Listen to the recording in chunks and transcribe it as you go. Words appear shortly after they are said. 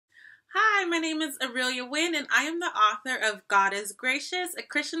Hi, my name is Aurelia Wynn, and I am the author of God is Gracious, a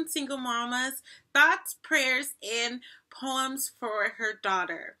Christian single mama's thoughts, prayers, and poems for her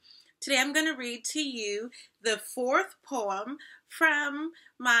daughter. Today I'm going to read to you the fourth poem from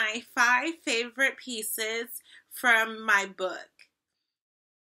my 5 favorite pieces from my book.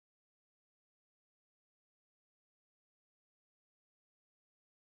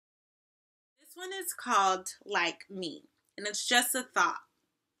 This one is called Like Me, and it's just a thought.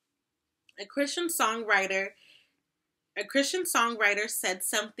 A Christian songwriter said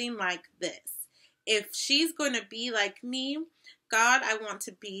something like this: if she's going to be like me, God, I want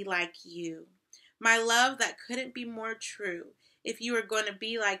to be like you. My love that couldn't be more true. If you are going to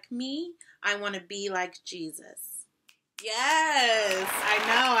be like me, I want to be like Jesus. Yes, I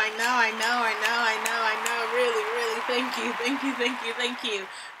know. Really, really, thank you.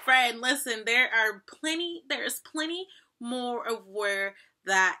 Friend, listen, there's plenty more of where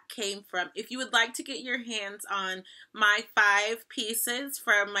that came from. If you would like to get your hands on my 5 pieces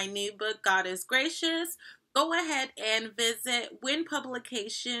from my new book, God is Gracious, go ahead and visit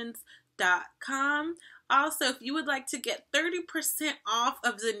winpublications.com. Also, if you would like to get 30% off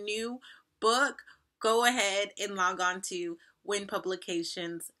of the new book, go ahead and log on to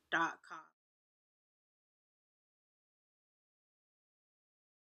winpublications.com.